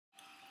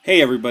Hey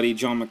everybody,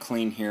 John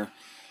McClain here.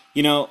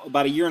 You know,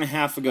 about a year and a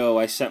half ago,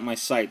 I set my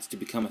sights to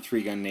become a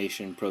 3-Gun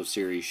Nation Pro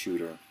Series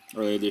shooter.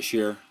 Earlier this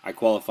year, I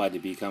qualified to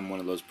become one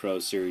of those Pro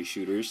Series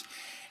shooters,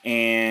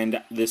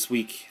 and this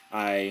week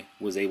I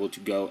was able to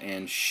go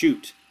and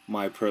shoot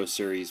my Pro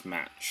Series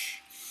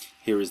match.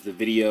 Here is the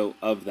video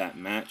of that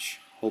match.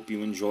 Hope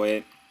you enjoy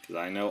it, because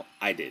I know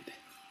I did.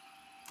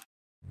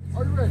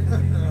 Are you ready?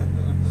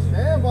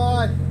 Stand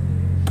by.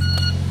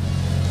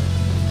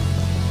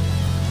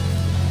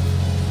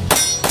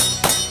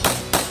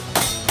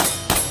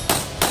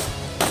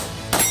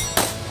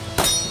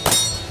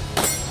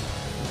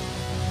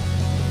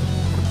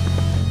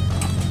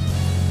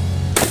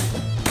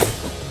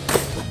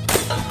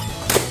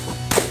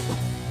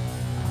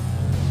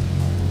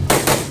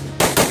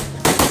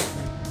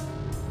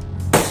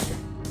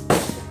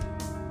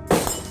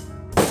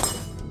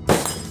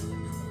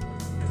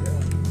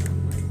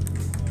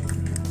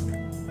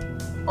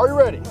 Are you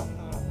ready?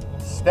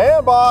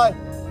 Stand by.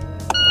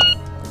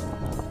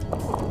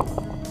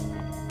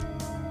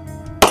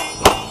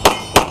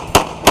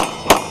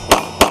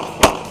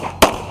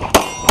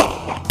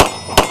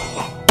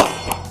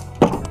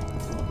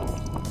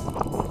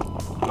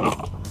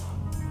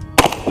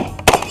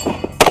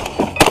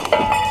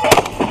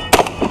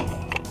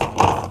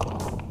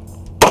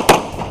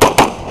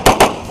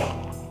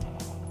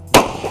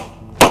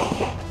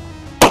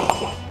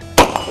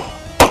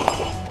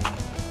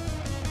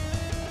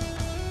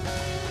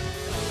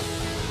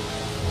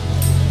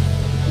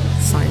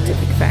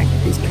 Scientific fact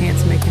that these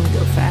pants make him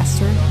go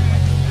faster,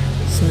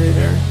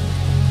 smoother,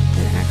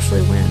 and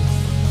actually win.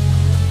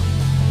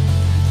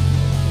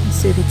 Let's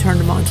see if he turned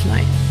them on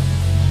tonight.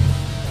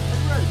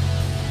 Ready?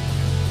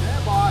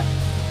 Stand by.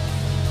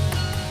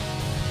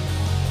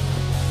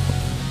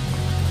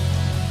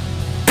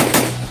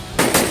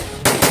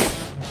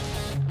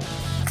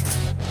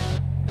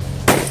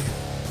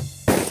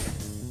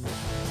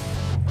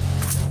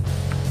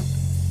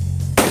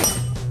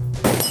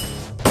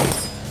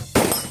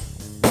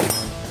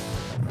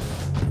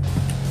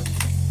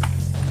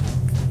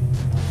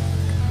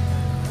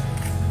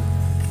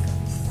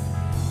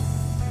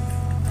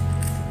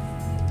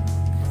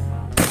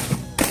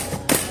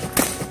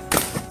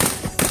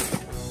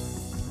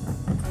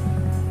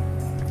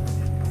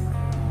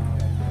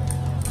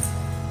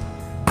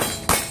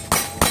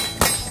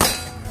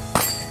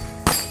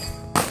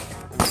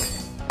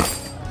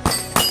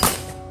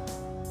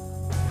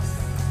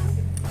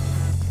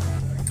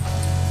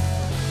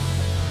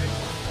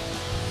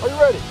 Are you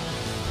ready?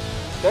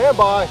 Stand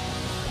by.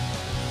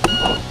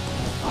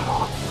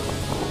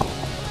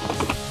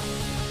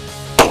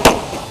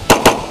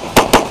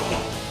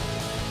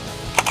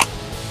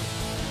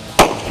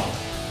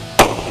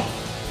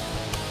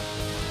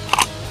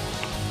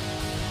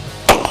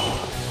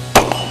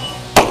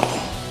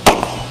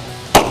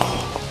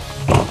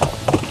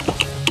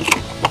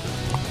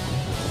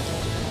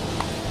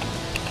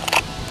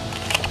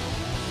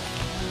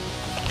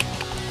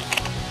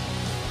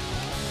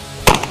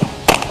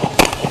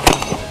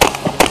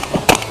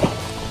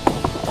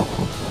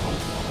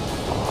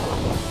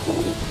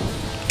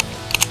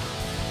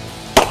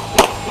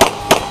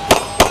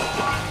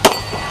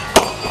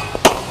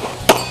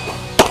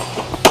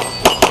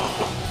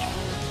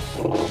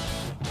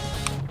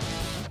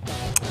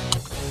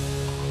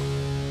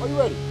 Are you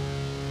ready?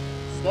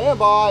 Stand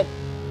by.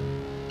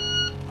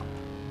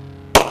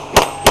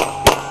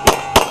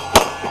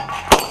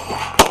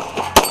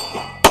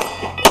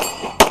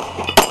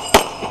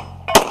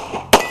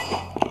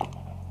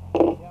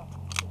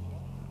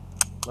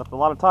 Left a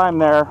lot of time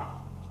there.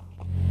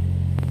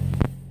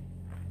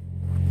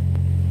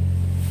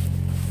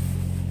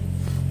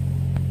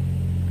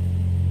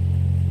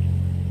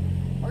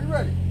 Are you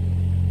ready?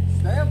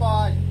 Stand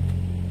by.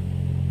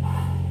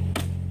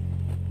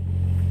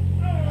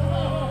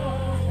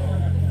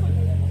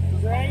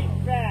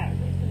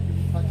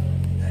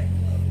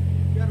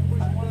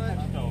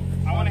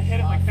 I want to hit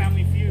it like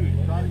Family Feud.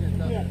 Try to get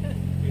that. Yeah,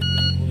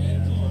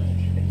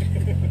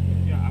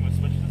 I'm going to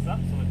switch this up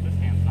so that this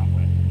hand's not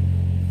wet.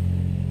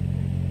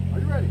 Are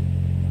you ready?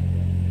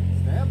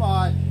 Stand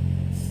by.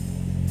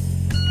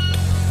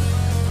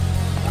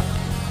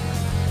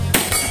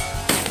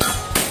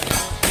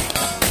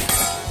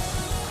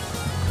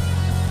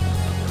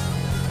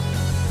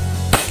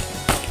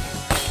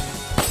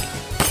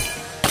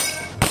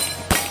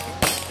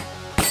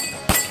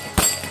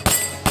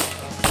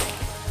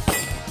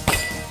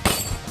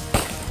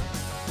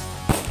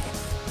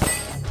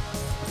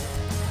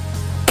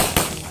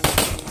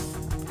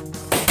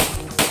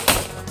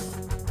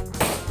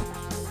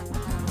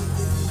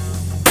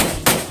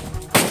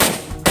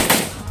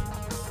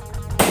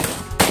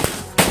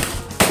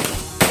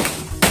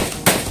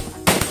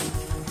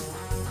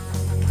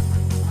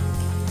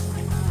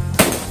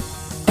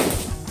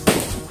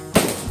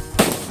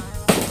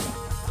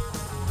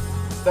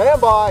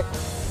 Stand by.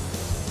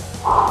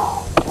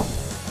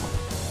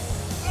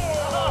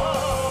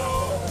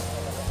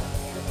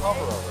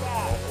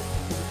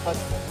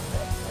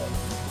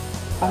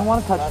 I don't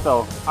want to touch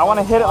though. I want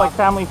to hit it like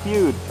Family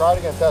Feud. Try it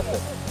again, test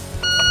it.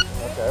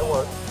 Okay, it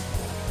works.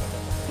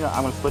 You know,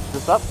 I'm going to switch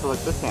this up so like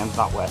this hand's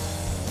not wet.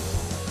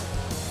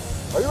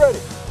 Are you ready?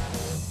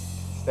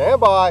 Stand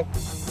by.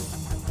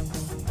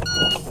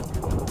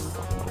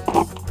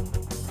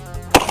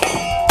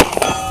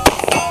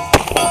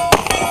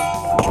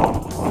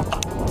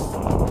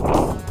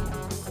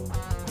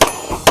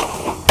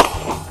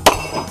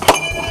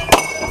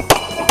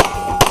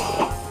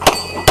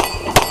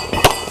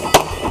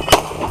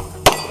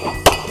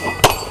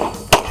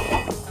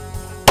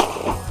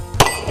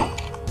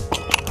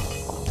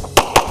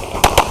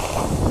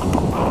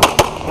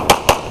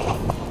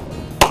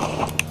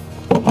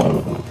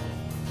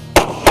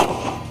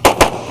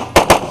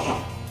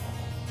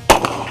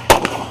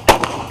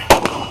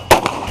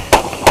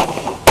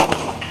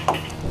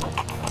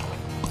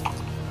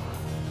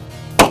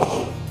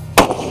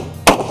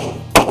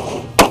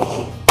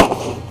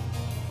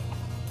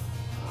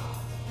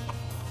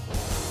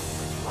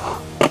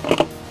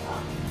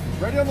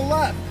 Ready on the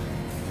left.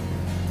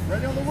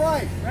 Ready on the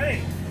right.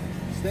 Ready.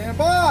 Stand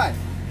by.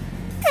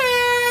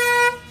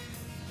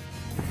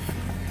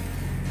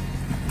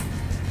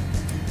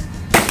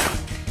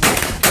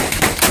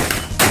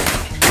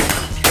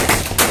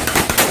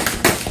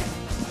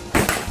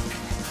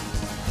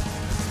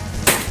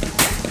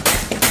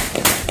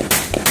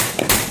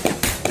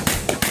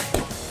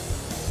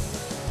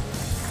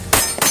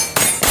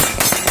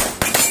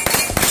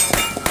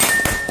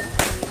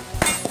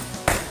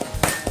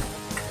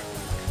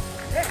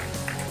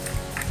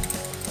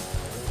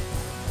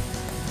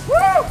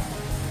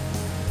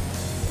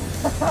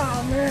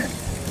 Oh man,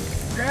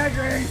 drag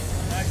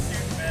race. Nice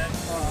shooting, man.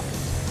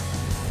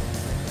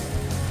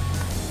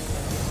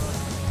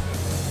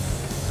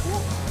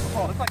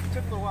 Oh, looks like it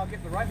took a little while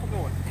getting the rifle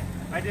going.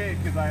 I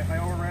did, because I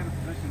overran the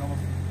position,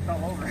 almost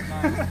fell over.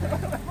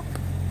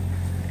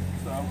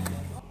 So,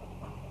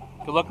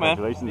 good luck, man.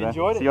 Congratulations, man.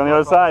 Enjoyed it. See you on the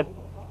other side.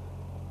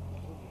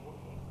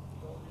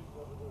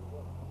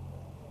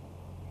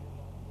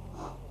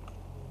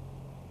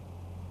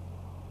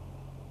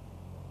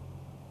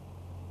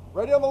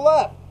 Ready on the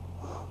left.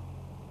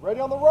 Ready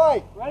on the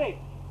right. Ready.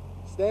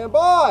 Stand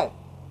by.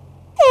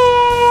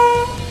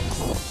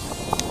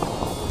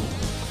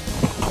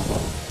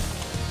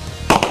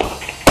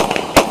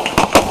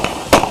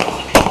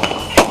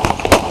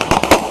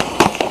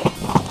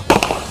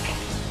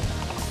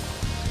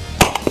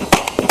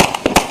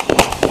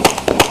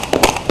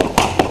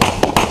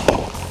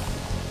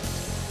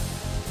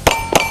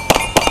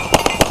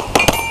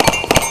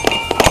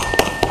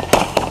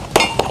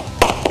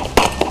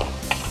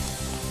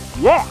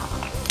 Yeah!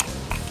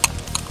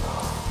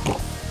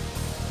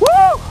 Woo!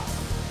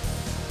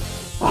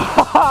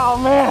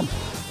 Oh man!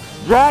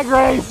 Drag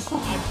race!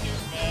 Nice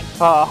shooting, man.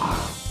 Oh.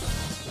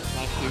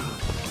 Nice shooting.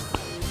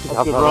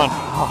 Good Good run.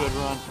 Good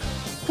run.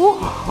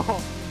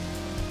 Woo.